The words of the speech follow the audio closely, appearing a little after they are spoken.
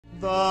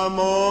The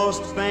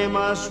most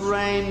famous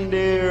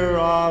reindeer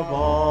of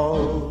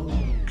all.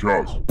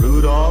 Charles.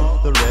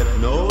 Rudolph the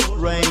red-nosed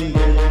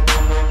reindeer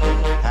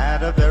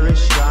had a very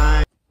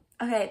shiny...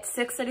 Okay, it's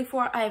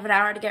 6:34. I have an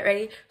hour to get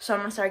ready, so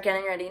I'm gonna start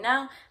getting ready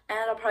now. And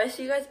I'll probably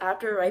see you guys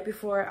after, right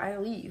before I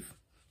leave.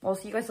 We'll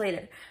see you guys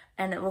later.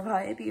 And it will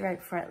probably be right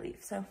before I leave.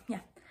 So, yeah.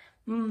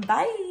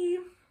 Bye!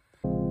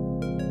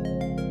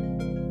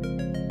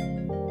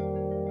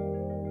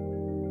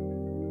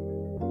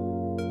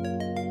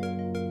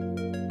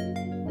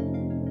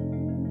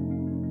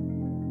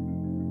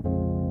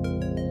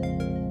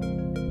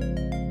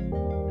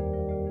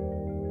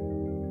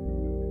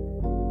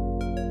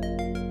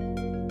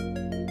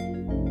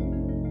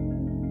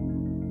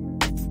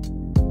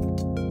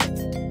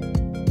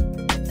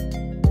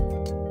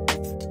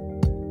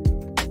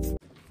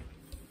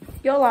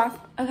 Yola.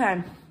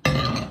 Okay.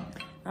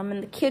 I'm in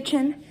the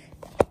kitchen.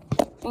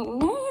 And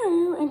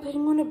now I'm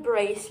putting on a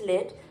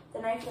bracelet.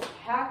 Then I have to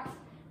pack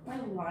my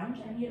lunch.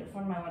 I need to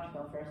find my lunch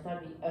bill first.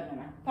 That'd be, oh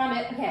no. Found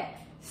it. Okay.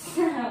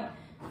 So,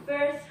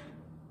 first,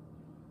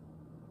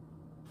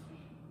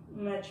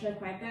 I'm gonna check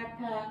my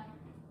backpack.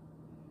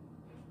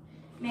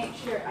 Make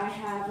sure I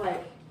have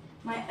like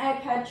my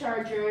iPad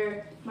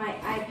charger, my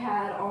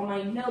iPad, all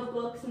my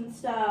notebooks and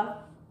stuff.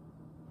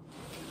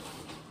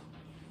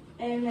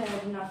 And no, I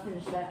did not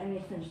finish that. I need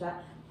to finish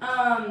that.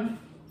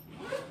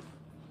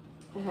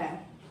 Okay.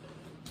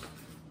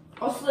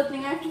 Also, the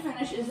thing I have to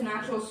finish is an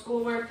actual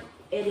schoolwork.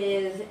 It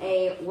is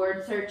a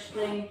word search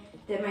thing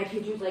that my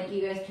teachers like, you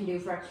guys can do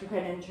for extra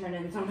credit and turn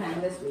in sometime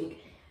this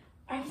week.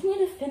 I just need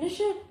to finish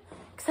it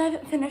because I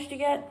haven't finished it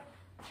yet.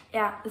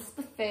 Yeah, this is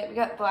the fit. We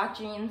got black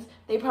jeans.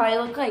 They probably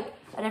look like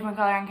a different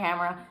color on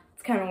camera.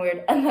 It's kind of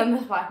weird. And then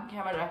this black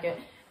camera jacket.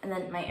 And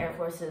then my Air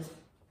Forces.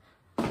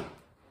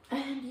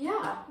 And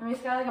yeah, and we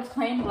just got like a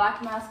plain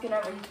black mask and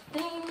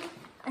everything.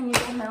 And you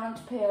get my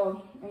lunch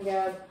pail and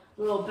get a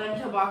little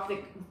bento box,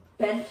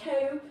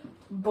 bento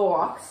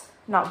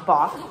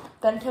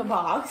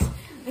box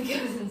that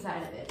goes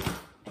inside of it.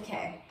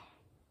 Okay.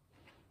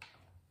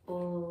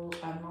 Oh,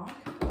 unlock.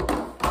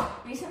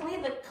 Recently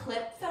the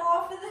clip fell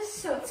off of this,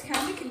 so it's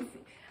kind of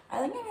confusing. I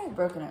think I may have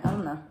broken it. I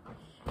don't know.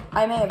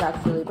 I may have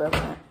actually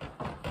broken it.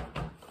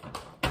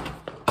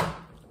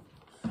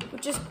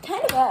 Which is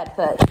kind of bad,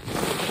 but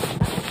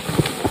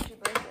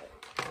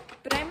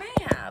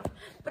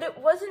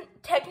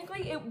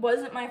technically it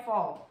wasn't my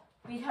fault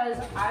because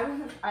I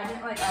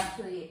didn't like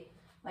actually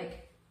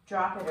like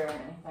drop it or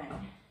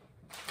anything.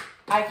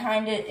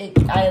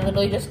 I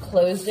literally just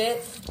closed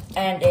it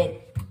and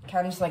it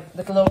kind of just like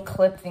the little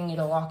clip thingy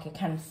to lock it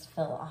kind of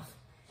fell off.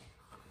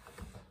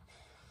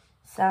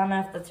 So I don't know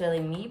if that's really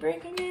me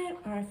breaking it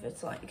or if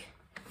it's like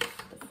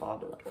the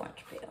fault of the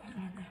lunch pail. I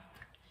don't know.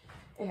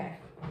 Okay.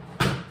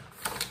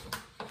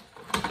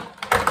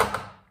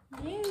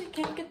 Yeah, we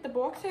can't get the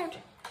box out.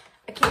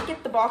 I can't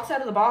get the box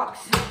out of the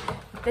box.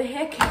 What the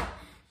heck?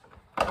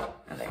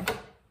 Okay.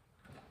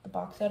 The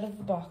box out of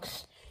the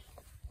box.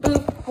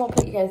 Boop. We'll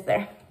put you guys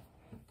there.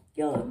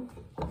 YOLO.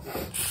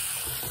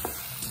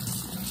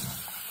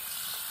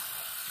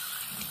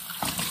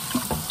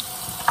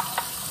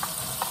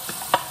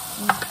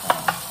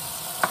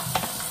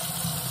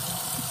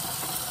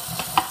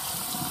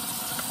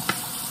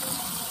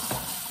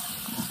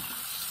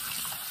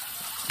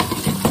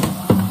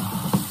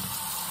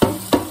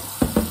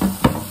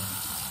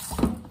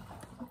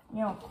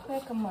 Real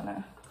quick, I'm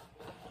gonna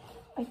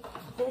wipe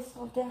this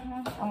all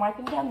down. I'm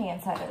wiping down the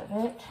inside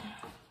of it.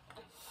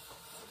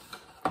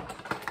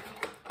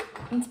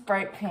 It's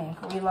bright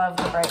pink. We love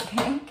the bright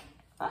pink.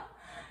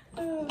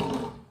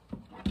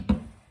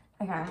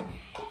 Okay,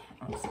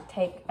 let's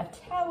take a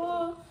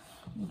towel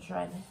and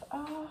dry this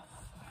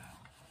off.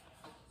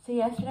 So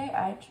yesterday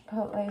I ate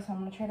Chipotle, so I'm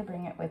gonna try to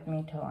bring it with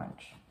me to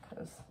lunch.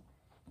 Cause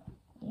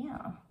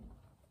yeah,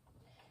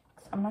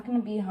 I'm not gonna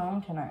be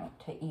home tonight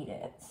to eat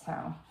it,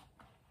 so.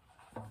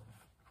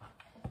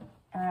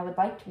 And I would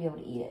like to be able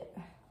to eat it.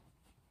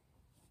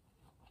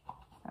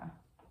 So,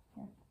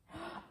 yeah.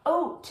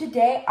 Oh,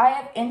 today I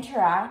have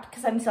Interact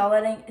because I'm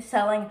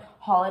selling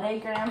holiday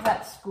grams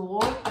at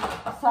school.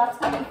 So that's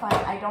gonna be fun.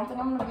 I don't think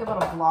I'm gonna be able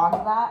to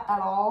vlog that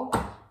at all.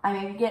 I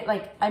may be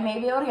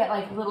able to get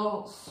like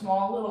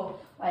small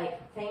little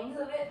like things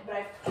of it, but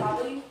I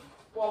probably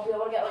won't be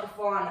able to get like a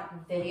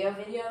full-on video.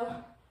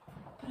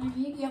 But I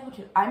may be able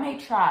to. I may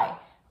try.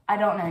 I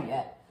don't know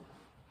yet.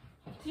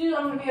 Dude,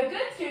 I'm gonna be a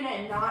good student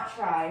and not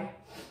try,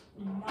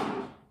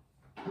 not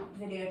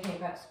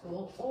videotape at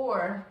school,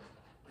 or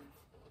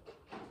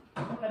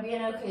I'm gonna be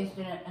an okay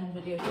student and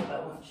videotape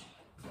at lunch.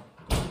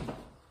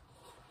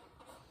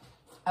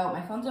 Oh,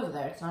 my phone's over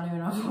there. It's not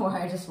even over where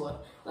I just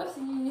looked.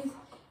 Whoopsies.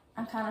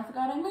 I kind of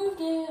forgot I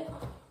moved it.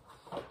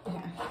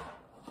 Okay.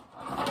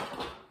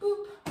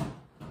 Boop.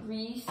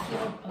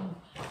 Reseal. Oh.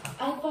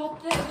 I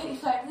thought that,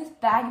 so I have this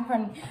bag in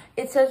front of me.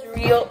 It says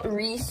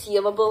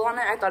resealable on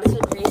it. I thought it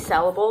said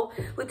resellable,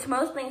 which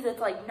most things it's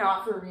like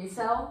not for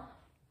resale.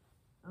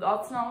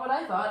 That's not what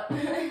I thought.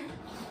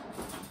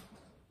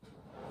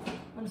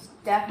 That's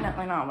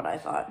definitely not what I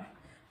thought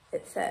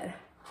it said.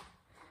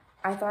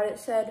 I thought it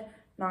said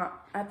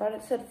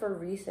for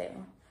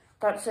resale. I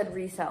thought it said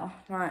resell,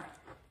 not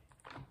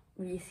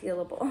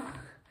resealable.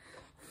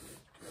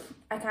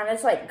 I kind of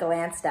just like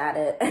glanced at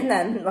it and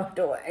then looked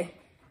away.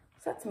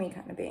 So that's me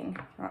kind of being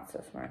not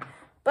so smart.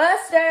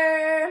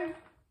 Buster!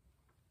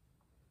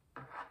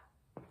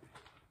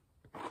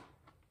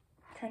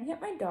 Trying to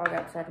get my dog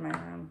outside my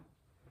room.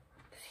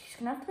 He's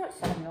gonna have to go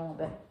outside in a little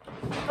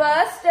bit.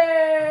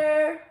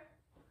 Buster!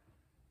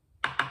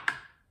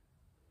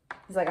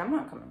 He's like, I'm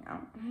not coming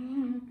out.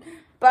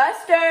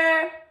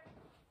 Buster!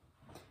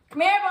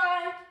 Come here,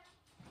 boy!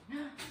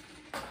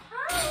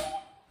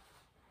 Hi!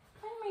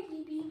 Hi, my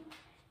baby.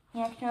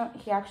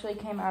 He actually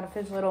came out of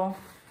his little,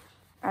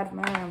 out of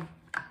my room.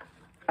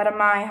 Out of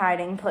my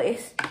hiding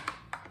place.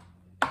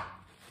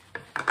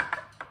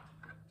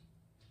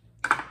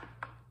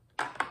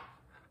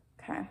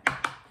 Okay.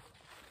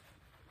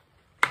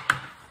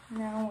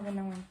 Now we're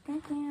gonna wipe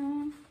that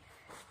down.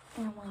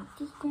 And wipe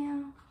this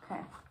down.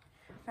 Okay.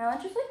 My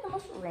lunch is like the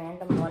most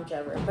random lunch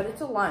ever, but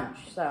it's a lunch,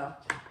 so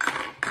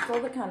it's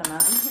all that kind of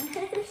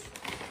matters.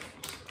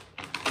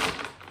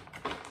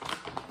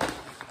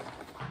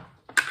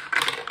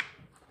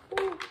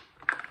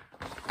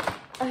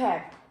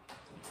 Okay.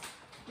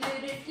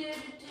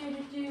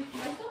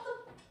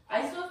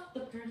 I still have the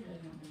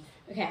person.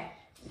 Okay.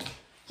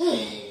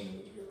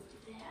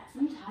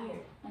 I'm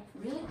tired. Like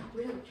really,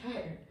 really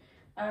tired.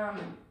 I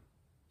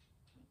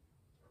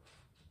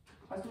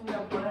was gonna go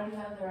one and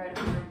another right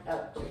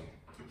up.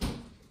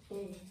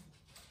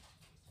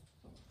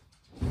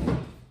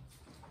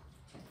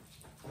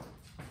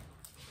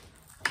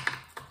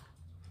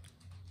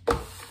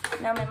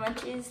 Now my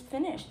lunch is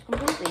finished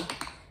completely.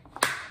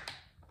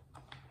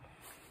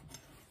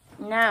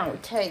 Now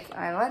take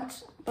our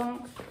lunch,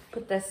 boom,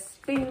 put the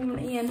spoon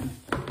in,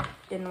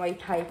 then we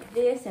take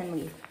this and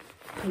we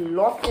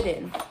plop it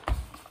in,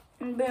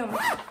 and boom,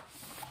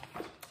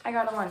 I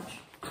got a lunch.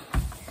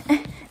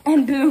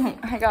 And boom,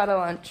 I got a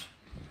lunch.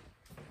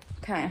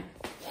 Okay.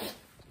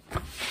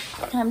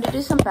 Time to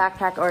do some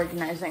backpack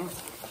organizing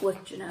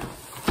with Janelle.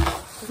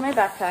 This is my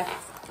backpack.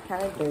 It's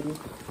kind of dirty.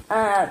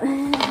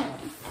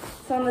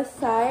 So on the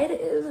side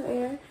is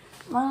where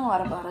my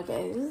water bottle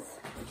goes.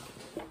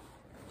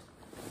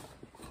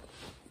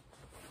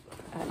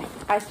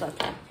 I still have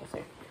time.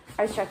 Okay,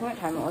 I was checking what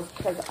time it was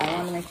because I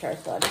wanted to make sure I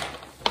still had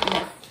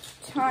enough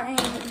time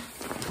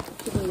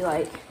to be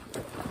like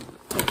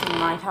taking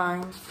my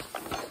time.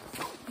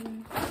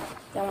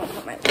 Then I'll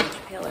put my lunch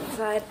pail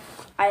inside.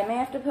 I may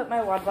have to put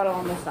my water bottle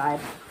on the side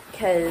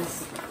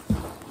because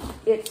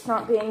it's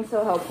not being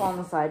so helpful on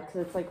the side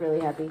because it's like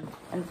really heavy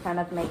and it's kind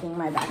of making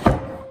my backpack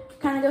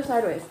kind of go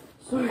sideways.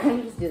 So we're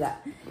gonna just do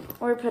that.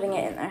 We're putting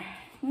it in there.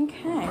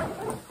 Okay.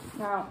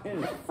 Now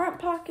in the front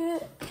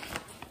pocket,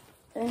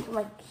 I think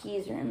my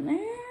keys are in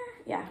there.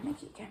 Yeah, my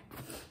key can.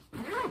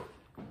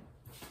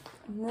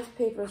 And this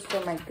paper is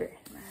for my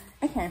grandma.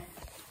 Okay.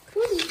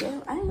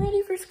 Cool. I'm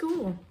ready for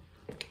school.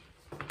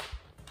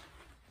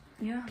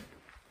 Yeah.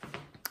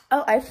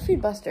 Oh, I have to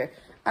feed Buster.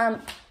 I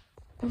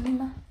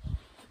think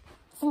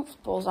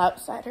Bull's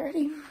outside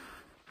already.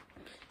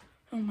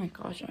 Oh my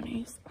gosh,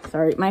 honeys.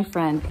 Sorry, my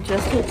friend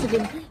just hit to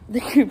the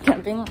group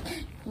camping.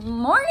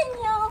 Morning,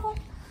 y'all.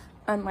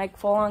 I'm like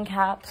full on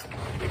caps.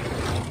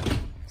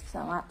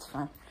 So that's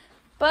fun.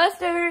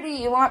 Buster, do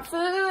you want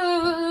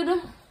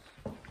food?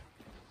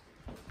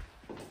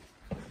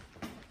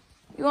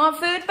 You want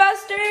food,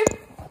 Buster?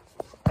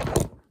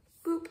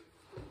 Boop.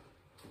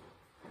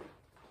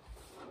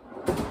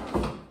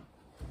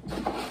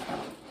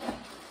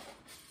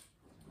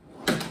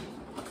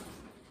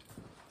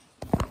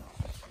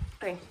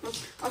 Okay,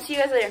 I'll see you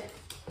guys later.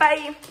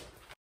 Bye.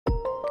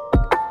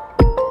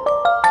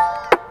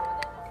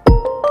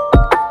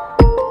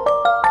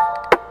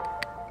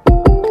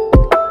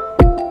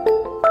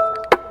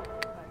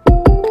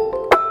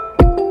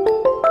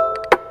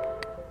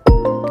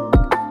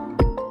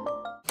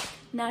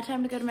 Now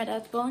time to go to my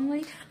dad's bowling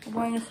league. I'm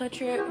wearing a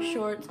sweatshirt,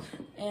 shorts,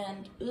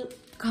 and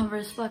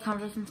Converse, black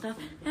Converse and stuff.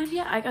 And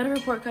yeah, I got a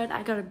report card.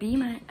 I got a B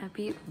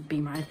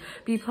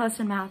plus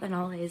in math and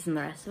all A's in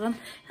the rest of them.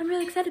 I'm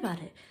really excited about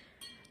it.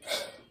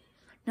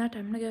 Now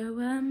time to go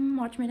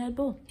watch my dad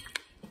bowl.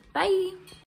 Bye.